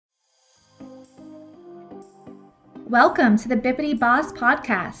Welcome to the Bippity Boss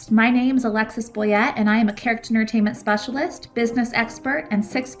podcast. My name is Alexis Boyette, and I am a character entertainment specialist, business expert, and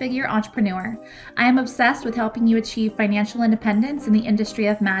six-figure entrepreneur. I am obsessed with helping you achieve financial independence in the industry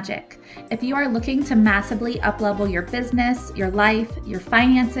of magic. If you are looking to massively uplevel your business, your life, your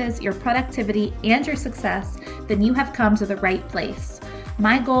finances, your productivity, and your success, then you have come to the right place.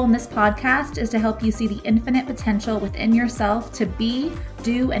 My goal in this podcast is to help you see the infinite potential within yourself to be,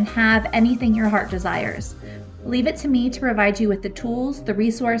 do, and have anything your heart desires. Leave it to me to provide you with the tools, the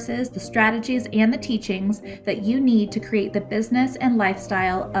resources, the strategies, and the teachings that you need to create the business and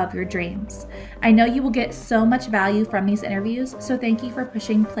lifestyle of your dreams. I know you will get so much value from these interviews, so thank you for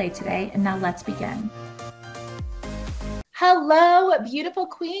pushing play today, and now let's begin. Hello, beautiful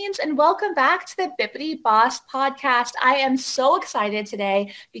queens, and welcome back to the Bippity Boss podcast. I am so excited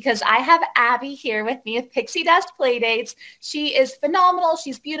today because I have Abby here with me with Pixie Playdates. She is phenomenal.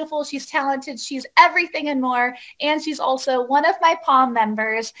 She's beautiful. She's talented. She's everything and more. And she's also one of my POM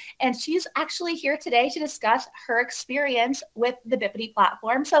members. And she's actually here today to discuss her experience with the Bippity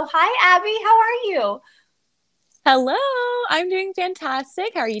platform. So hi, Abby. How are you? Hello. I'm doing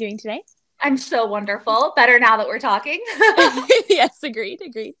fantastic. How are you doing today? I'm so wonderful. Better now that we're talking. Yes, agreed.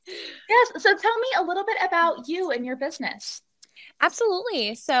 Yes. So tell me a little bit about you and your business.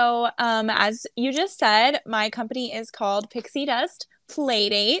 Absolutely. So, as you just said, my company is called Pixie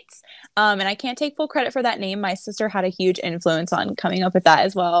Playdates. And I can't take full credit for that name. My sister had a huge influence on coming up with that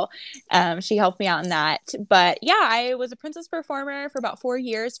as well. She helped me out in that. But yeah, I was a princess performer for about 4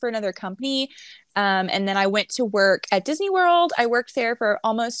 years for another company. And then I went to work at Disney World. I worked there for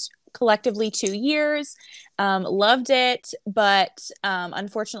almost collectively 2 years. Loved it, but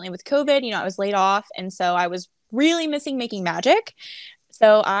unfortunately with COVID, I was laid off, and so I was really missing making magic.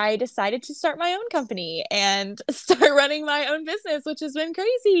 So I decided to start my own company and start running my own business, which has been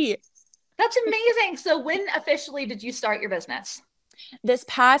crazy. That's amazing. So when officially did you start your business? This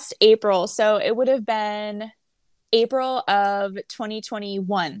past April. So it would have been April of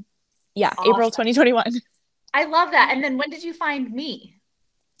 2021. Yeah, awesome. April 2021. I love that. And then when did you find me?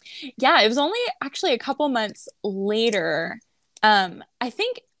 Yeah, it was only actually a couple months later. I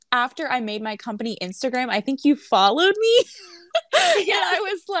think after I made my company Instagram, I think you followed me. Yeah. And I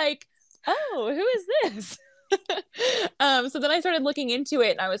was like, oh, who is this? So then I started looking into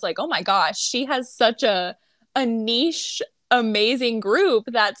it and I was like, oh my gosh, she has such a niche, amazing group.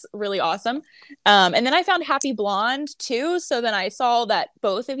 That's really awesome. And then I found Happy Blonde too. So then I saw that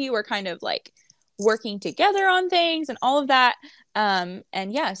both of you were kind of like working together on things and all of that. And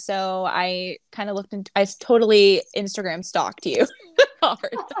yeah, so I kind of looked into, I totally Instagram stalked you.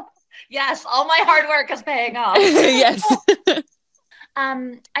 Hard. Yes, all my hard work is paying off. Yes.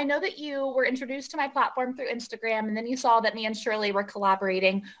 I know that you were introduced to my platform through Instagram, and then you saw that me and Shirley were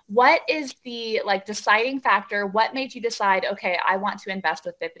collaborating. What is the deciding factor? What made you decide, okay, I want to invest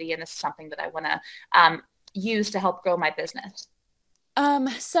with Bippity, and this is something that I want to use to help grow my business?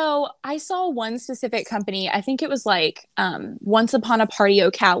 So I saw one specific company. I think it was Once Upon a Party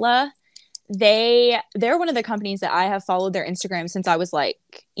Ocala. They're one of the companies that I have followed their Instagram since I was a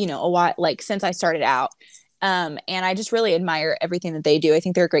while, since I started out. And I just really admire everything that they do. I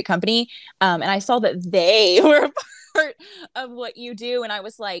think they're a great company. And I saw that they were a part of what you do. And I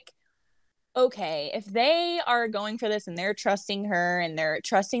was like, okay, if they are going for this and they're trusting her and they're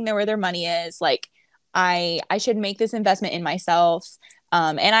trusting where their money is, I should make this investment in myself.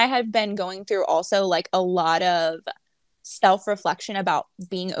 And I have been going through also a lot of self-reflection about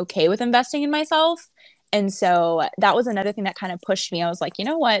being okay with investing in myself. And so that was another thing that kind of pushed me. I was like, you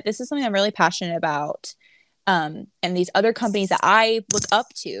know what, this is something I'm really passionate about. And these other companies that I look up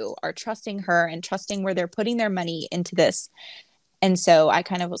to are trusting her and trusting where they're putting their money into this. And so I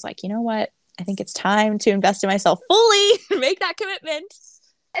kind of was like, you know what, I think it's time to invest in myself fully, make that commitment.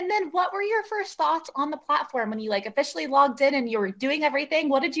 And then what were your first thoughts on the platform when you officially logged in and you were doing everything?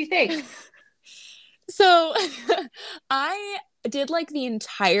 What did you think? So I did the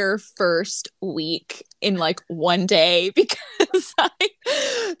entire first week in one day because I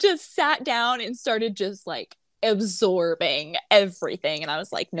just sat down and started just absorbing everything. And I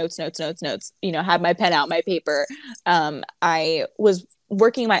was like, notes, had my pen out, my paper. I was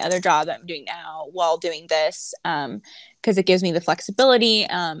working my other job that I'm doing now while doing this, because it gives me the flexibility.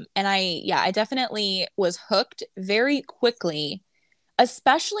 And I definitely was hooked very quickly,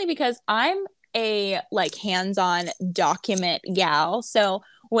 especially because I'm a hands-on document gal. So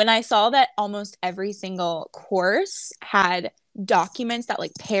when I saw that almost every single course had documents that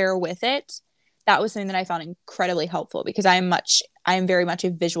pair with it, that was something that I found incredibly helpful because I am very much a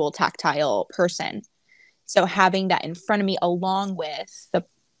visual, tactile person. So having that in front of me along with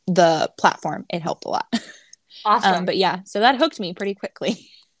the platform, it helped a lot. But Awesome. yeah, so that hooked me pretty quickly.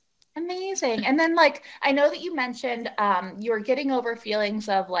 Amazing. And then like I know that you mentioned you were getting over feelings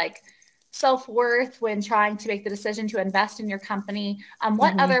of like self-worth when trying to make the decision to invest in your company.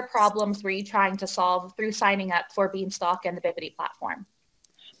 What hmm other problems were you trying to solve through signing up for Beanstalk and the Bibbidi platform?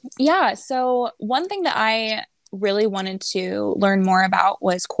 Yeah, so one thing that I really wanted to learn more about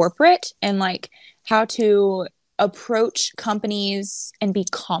was corporate and like how to approach companies and be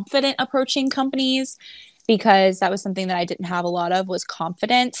confident approaching companies because that was something that I didn't have a lot of was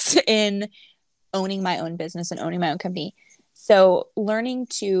confidence in owning my own business and owning my own company. So learning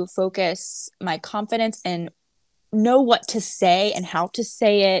to focus my confidence and know what to say and how to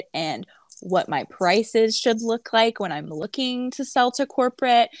say it and what my prices should look like when I'm looking to sell to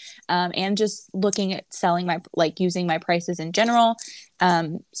corporate, and just looking at selling my like using my prices in general.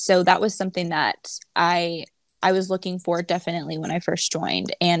 So that was something that I was looking for definitely when I first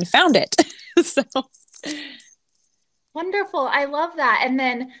joined and found it. So Wonderful. I love that. And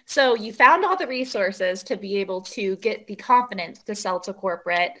then, so you found all the resources to be able to get the confidence to sell to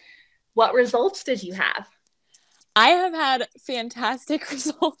corporate. What results did you have? I have had fantastic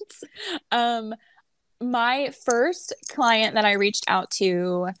results. Um, my first client that I reached out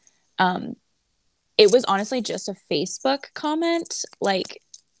to, um, it was honestly just a Facebook comment. Like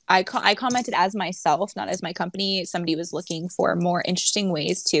I commented as myself, not as my company. Somebody was looking for more interesting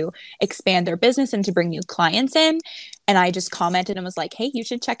ways to expand their business and to bring new clients in. And I just commented and was like, hey, you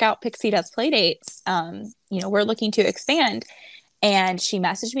should check out Pixie does Playdates. We're looking to expand. And she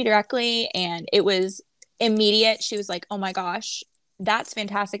messaged me directly and it was immediate. She was like, oh my gosh, that's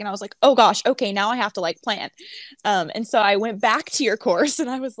fantastic. And I was like, oh gosh, okay, now I have to like plan. And so I went back to your course and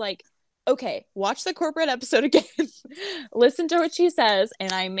I was like, okay, watch the corporate episode again, listen to what she says.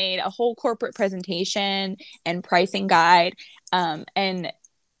 And I made a whole corporate presentation and pricing guide, and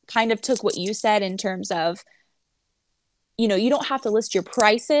kind of took what you said in terms of, you don't have to list your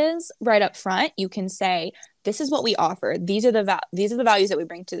prices right up front. You can say, this is what we offer. These are the values that we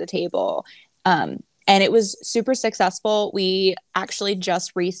bring to the table. And it was super successful. We actually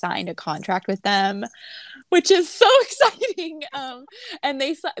just re-signed a contract with them, which is so exciting. And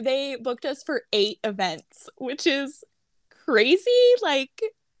they booked us for 8 events, which is crazy, like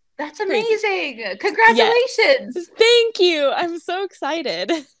That's crazy. amazing. Yeah, Congratulations. thank you. I'm so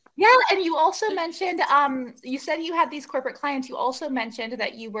excited. Yeah, and you also mentioned you said you had these corporate clients. You also mentioned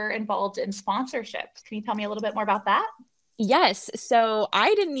that you were involved in sponsorships. Can you tell me a little bit more about that? Yes. So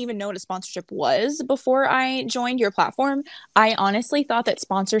I didn't even know what a sponsorship was before I joined your platform. I honestly thought that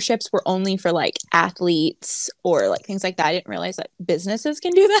sponsorships were only for like athletes or like things like that. I didn't realize that businesses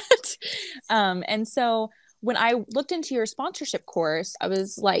can do that. And so when I looked into your sponsorship course, I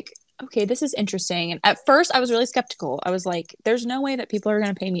was like, okay, this is interesting. And at first, I was really skeptical. I was like, there's no way that people are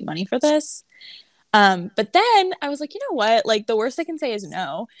going to pay me money for this. But then I was like, you know what? Like the worst I can say is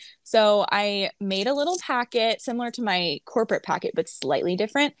no. So I made a little packet similar to my corporate packet, but slightly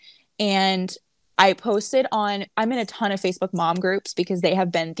different. And I posted on, I'm in a ton of Facebook mom groups because they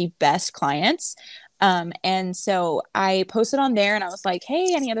have been the best clients. And so I posted on there and I was like,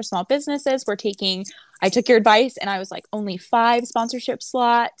 hey, any other small businesses? I took your advice and I was like, only 5 sponsorship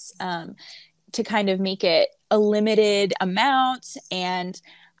slots, to kind of make it a limited amount. And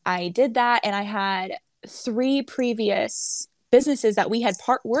I did that, and I had 3 previous businesses that we had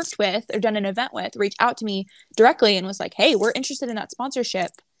worked with or done an event with reach out to me directly and was like, "Hey, we're interested in that sponsorship.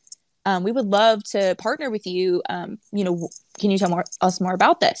 We would love to partner with you. Can you tell us more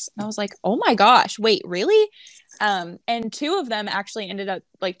about this?" And I was like, "Oh my gosh, wait, really?" And 2 of them actually ended up,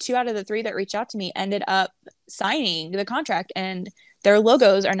 like 2 out of the 3 that reached out to me ended up signing the contract, and their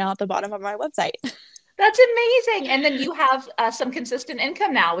logos are now at the bottom of my website. That's amazing. And then you have some consistent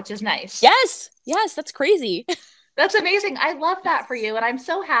income now, which is nice. Yes, that's crazy. That's amazing. I love that for you. And I'm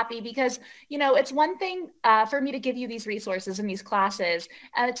so happy because, it's one thing for me to give you these resources and these classes.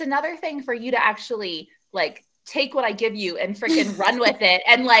 And it's another thing for you to actually like take what I give you and freaking run with it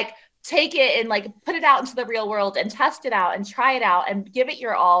and like take it and like put it out into the real world and test it out and try it out and give it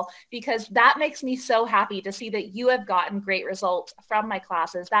your all, because that makes me so happy to see that you have gotten great results from my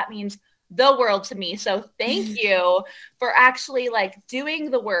classes. That means the world to me. So thank you for actually like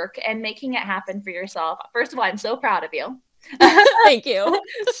doing the work and making it happen for yourself. First of all, I'm so proud of you. Thank you.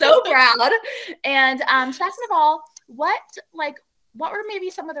 So proud. And second of all, what were maybe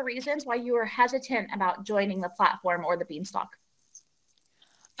some of the reasons why you were hesitant about joining the platform or the Beanstalk?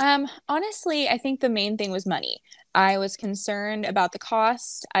 Honestly, I think the main thing was money. I was concerned about the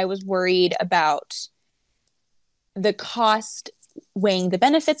cost. I was worried about the cost weighing the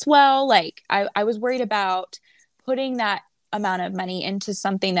benefits well. Like I was worried about putting that amount of money into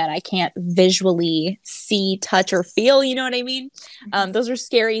something that I can't visually see, touch, or feel. You know what I mean? Those are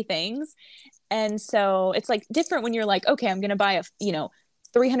scary things. And so it's like different when you're like, okay, I'm going to buy a,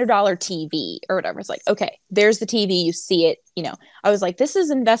 $300 TV or whatever. It's like, okay, there's the TV, you see it, I was like, this is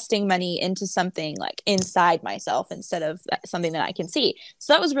investing money into something like inside myself instead of something that I can see.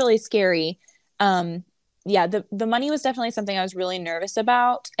 So that was really scary. Yeah, the money was definitely something I was really nervous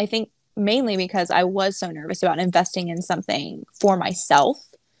about. I think mainly because I was so nervous about investing in something for myself,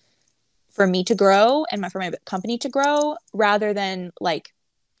 for me to grow and for my company to grow, rather than like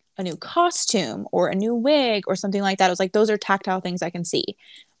a new costume or a new wig or something like that. I was like, those are tactile things I can see.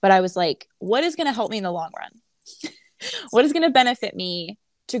 But I was like, what is going to help me in the long run? What is going to benefit me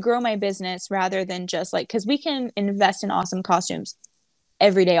to grow my business rather than just like, because we can invest in awesome costumes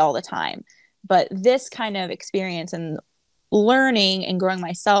every day, all the time. But this kind of experience and learning and growing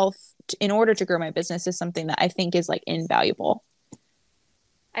myself in order to grow my business is something that I think is like invaluable.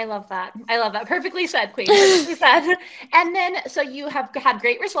 I love that. I love that. Perfectly said, Queen. Perfectly said. And then, so you have had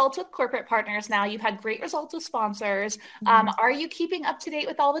great results with corporate partners now. You've had great results with sponsors. Are you keeping up to date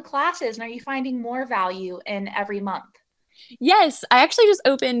with all the classes? And are you finding more value in every month? Yes, I actually just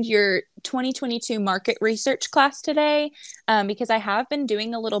opened your 2022 market research class today because I have been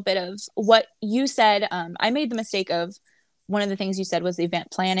doing a little bit of what you said. I made the mistake of one of the things you said was the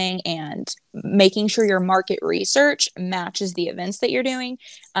event planning and making sure your market research matches the events that you're doing.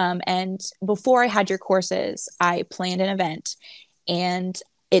 And before I had your courses, I planned an event and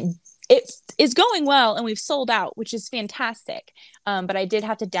it is going well and we've sold out, which is fantastic. But I did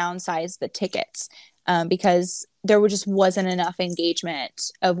have to downsize the tickets because there just wasn't enough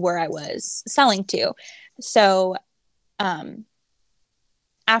engagement of where I was selling to. So after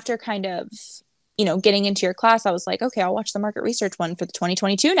kind of getting into your class, I was like, okay, I'll watch the market research one for the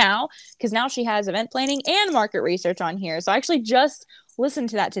 2022 now, because now she has event planning and market research on here. So I actually just listened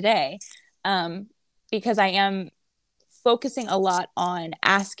to that today because I am focusing a lot on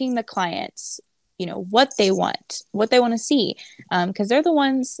asking the clients, what they want to see, because they're the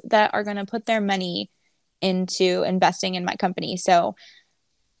ones that are going to put their money into investing in my company. So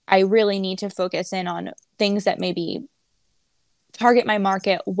I really need to focus in on things that maybe target my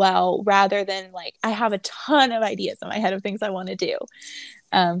market well, rather than like I have a ton of ideas in my head of things I want to do.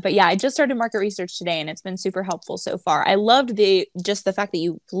 But yeah, I just started market research today and it's been super helpful so far. I loved the fact that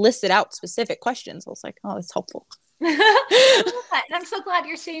you listed out specific questions. I was like, oh, it's helpful. And I'm so glad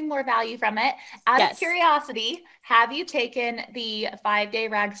you're seeing more value from it. Out of curiosity, have you taken the 5-day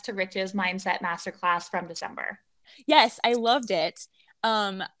rags to riches mindset masterclass from December? Yes, I loved it.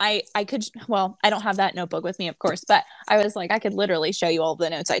 I could, well, I don't have that notebook with me, of course, but I was like, I could literally show you all the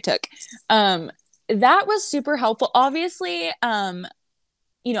notes I took. That was super helpful. Obviously, I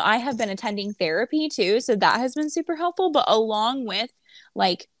have been attending therapy too, so that has been super helpful, but along with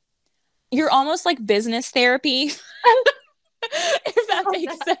like, you're almost like business therapy. If that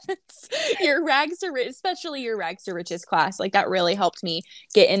makes sense. Your rags to riches, especially your rags to riches class, like that really helped me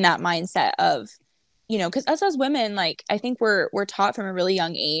get in that mindset of, because us as women, like I think we're taught from a really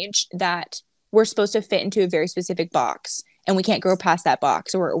young age that we're supposed to fit into a very specific box and we can't grow past that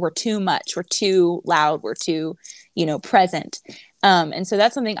box, or we're too much, we're too loud, we're too, present. And so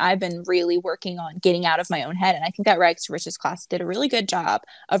that's something I've been really working on getting out of my own head. And I think that rags to riches class did a really good job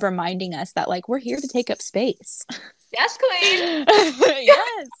of reminding us that like, we're here to take up space. Yes, queen.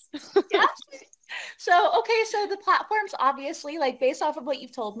 Yes. Yes. So, okay, so the platforms, obviously, like based off of what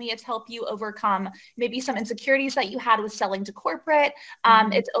you've told me, it's helped you overcome maybe some insecurities that you had with selling to corporate.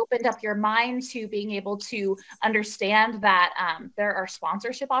 It's opened up your mind to being able to understand that there are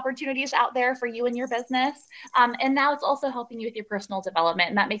sponsorship opportunities out there for you and your business. And now it's also helping you with your personal development.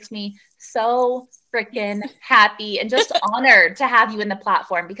 And that makes me so freaking happy and just honored to have you in the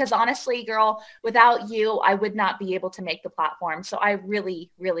platform, because honestly, girl, without you, I would not be able to make the platform. So I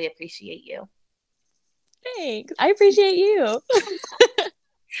really, really appreciate you. Thanks. I appreciate you.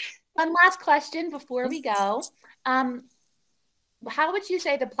 One last question before we go. How would you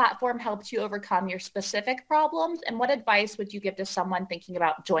say the platform helped you overcome your specific problems? And what advice would you give to someone thinking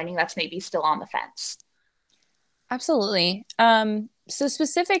about joining that's maybe still on the fence? Absolutely. So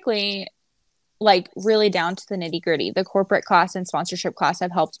specifically, like really down to the nitty gritty, the corporate class and sponsorship class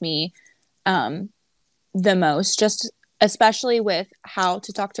have helped me the most, just especially with how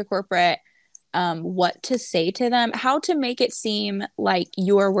to talk to corporate, what to say to them, how to make it seem like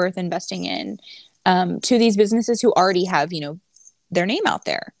you're worth investing in, to these businesses who already have, their name out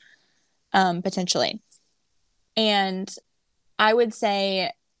there, potentially. And I would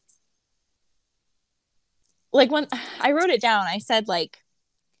say, like when I wrote it down, I said like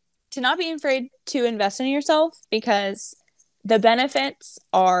to not be afraid to invest in yourself, because The benefits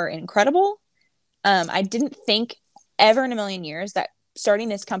are incredible. I didn't think ever in a million years that starting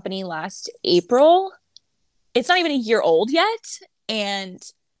this company last April, it's not even a year old yet. And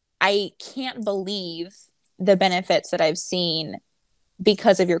I can't believe the benefits that I've seen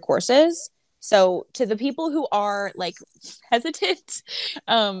because of your courses. So to the people who are like hesitant,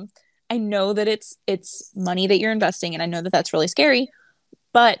 I know that it's money that you're investing, and I know that that's really scary,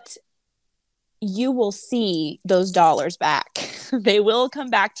 but you will see those dollars back. They will come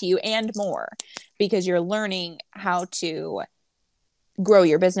back to you and more because you're learning how to grow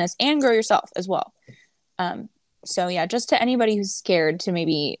your business and grow yourself as well. So yeah, just to anybody who's scared to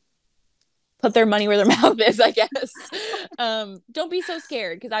maybe put their money where their mouth is, I guess. Don't be so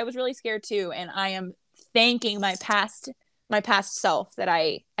scared, because I was really scared too, and I am thanking my past self that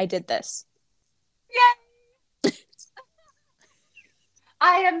I did this. Yay!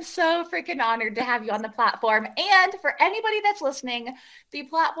 I am so freaking honored to have you on the platform. And for anybody that's listening, the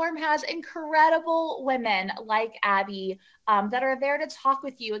platform has incredible women like Abby that are there to talk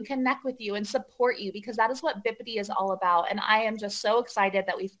with you and connect with you and support you, because that is what Bippity is all about. And I am just so excited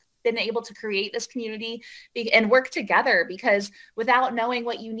that we've been able to create this community and work together, because without knowing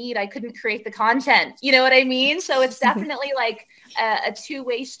what you need, I couldn't create the content. You know what I mean? So it's definitely like a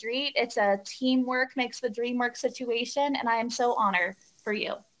two-way street. It's a teamwork makes the dream work situation. And I am so honored for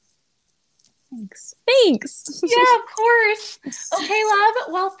you. Thanks. Yeah, of course. Okay, love.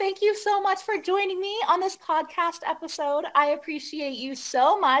 Well, thank you so much for joining me on this podcast episode. I appreciate you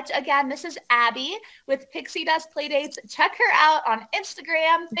so much. Again, this is Abby with Pixie Does Playdates. Check her out on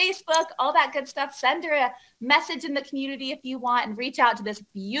Instagram, Facebook, all that good stuff. Send her a message in the community if you want, and reach out to this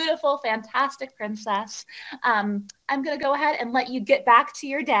beautiful, fantastic princess. I'm going to go ahead and let you get back to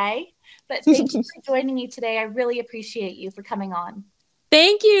your day. But thank you for joining me today. I really appreciate you for coming on.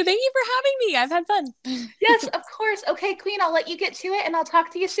 Thank you for having me. I've had fun. Yes, of course. Okay, Queen, I'll let you get to it, and I'll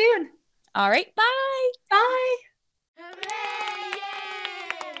talk to you soon. All right, bye. Bye. Hooray!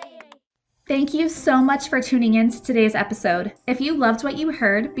 Thank you so much for tuning in to today's episode. If you loved what you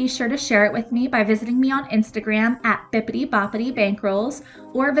heard, be sure to share it with me by visiting me on Instagram at bippity-boppity-bankrolls,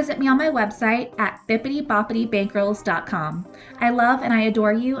 or visit me on my website at bippity-boppity-bankrolls.com. I love and I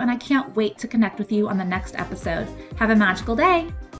adore you, and I can't wait to connect with you on the next episode. Have a magical day.